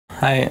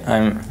Hi,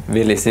 I'm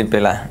Vili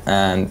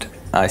and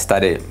I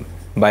study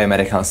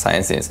Biomedical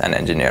Sciences and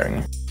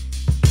Engineering.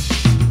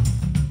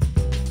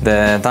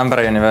 The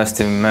Tampere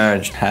University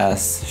merge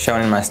has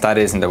shown in my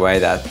studies in the way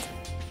that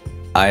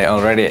I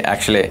already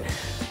actually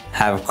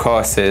have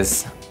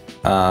courses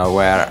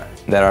where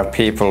there are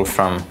people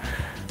from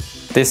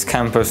this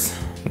campus,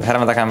 the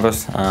Hermata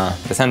campus,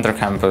 the Centre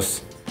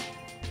campus,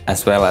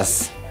 as well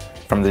as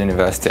from the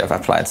University of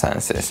Applied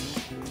Sciences.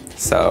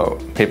 So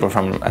people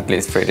from at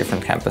least 3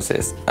 different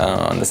campuses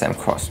on the same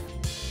course.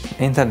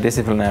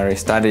 Interdisciplinary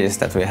studies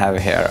that we have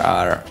here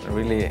are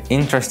really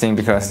interesting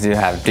because you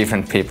have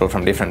different people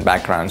from different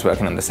backgrounds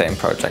working on the same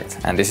project.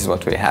 And this is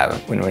what we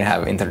have when we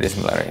have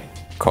interdisciplinary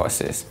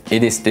courses.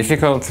 It is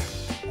difficult,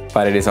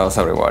 but it is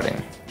also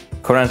rewarding.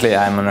 Currently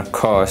I'm on a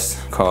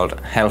course called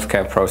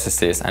Healthcare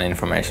Processes and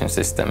Information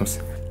Systems.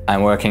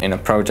 I'm working in a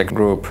project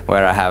group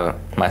where I have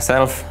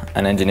myself,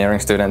 an engineering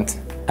student,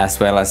 as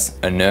well as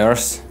a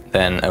nurse,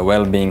 then a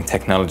well-being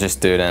technology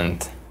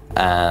student,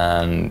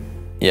 and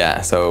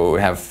so we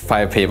have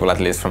 5 people at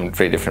least from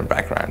 3 different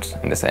backgrounds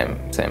in the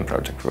same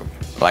project group.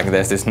 Like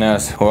there's this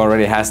nurse who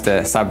already has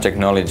the subject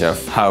knowledge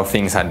of how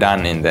things are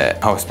done in the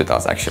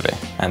hospitals actually.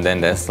 And then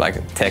there's like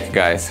tech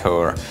guys who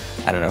are,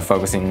 I don't know,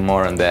 focusing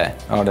more on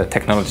the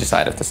technology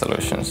side of the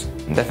solutions.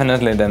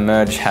 Definitely the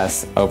merge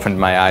has opened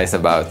my eyes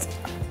about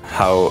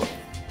how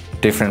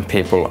different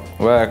people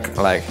work,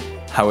 like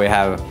how we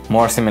have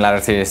more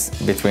similarities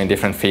between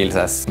different fields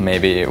as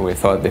maybe we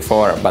thought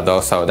before, but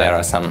also there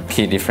are some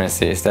key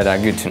differences that are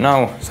good to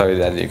know so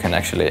that you can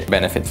actually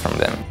benefit from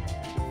them.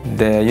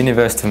 The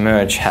university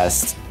merge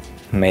has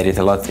made it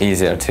a lot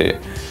easier to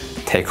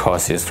take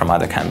courses from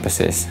other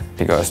campuses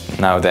because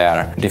now there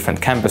are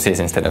different campuses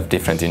instead of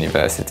different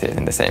universities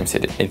in the same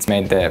city. It's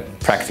made the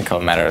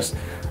practical matters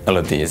a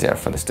lot easier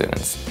for the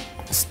students.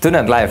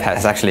 Student life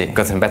has actually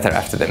gotten better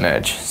after the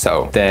merge,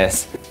 so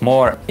there's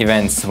more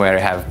events where you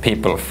have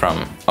people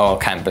from all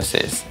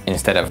campuses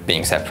instead of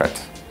being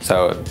separate.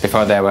 So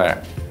before there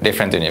were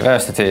different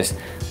universities,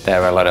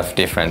 there were a lot of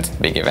different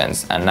big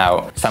events, and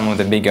now some of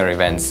the bigger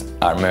events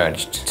are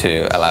merged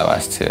to allow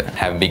us to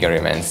have bigger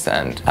events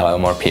and allow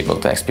more people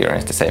to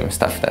experience the same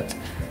stuff that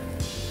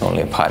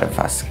only a part of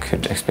us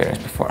could experience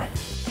before.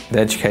 The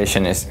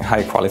education is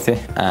high quality,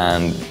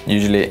 and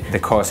usually the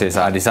courses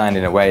are designed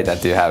in a way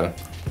that you have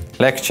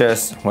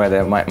lectures where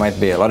there might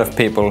be a lot of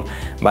people,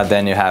 but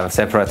then you have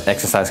separate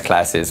exercise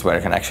classes where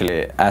you can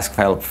actually ask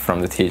for help from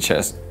the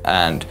teachers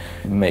and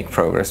make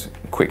progress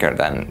quicker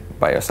than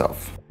by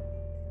yourself.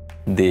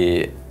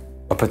 The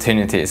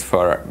opportunities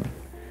for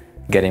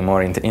getting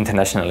more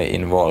internationally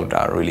involved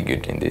are really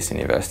good in this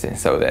university,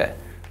 so the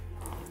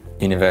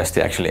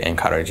university actually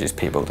encourages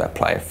people to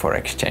apply for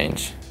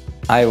exchange.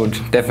 I would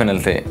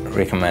definitely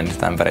recommend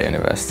Tampere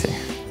University.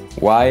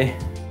 Why?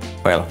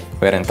 Well,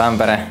 we're in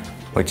Tampere,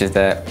 which is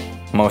the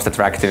most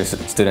attractive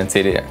student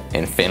city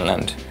in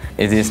Finland.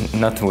 It is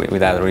not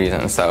without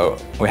reason, so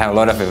we have a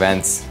lot of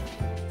events,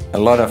 a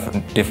lot of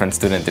different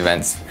student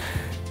events.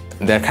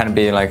 There can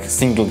be like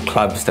single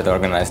clubs that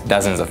organize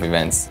dozens of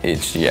events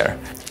each year.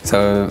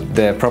 So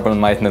the problem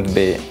might not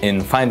be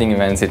in finding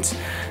events,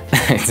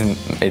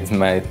 it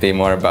might be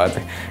more about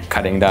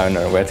cutting down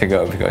or where to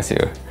go, because you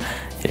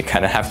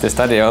kind of have to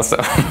study also.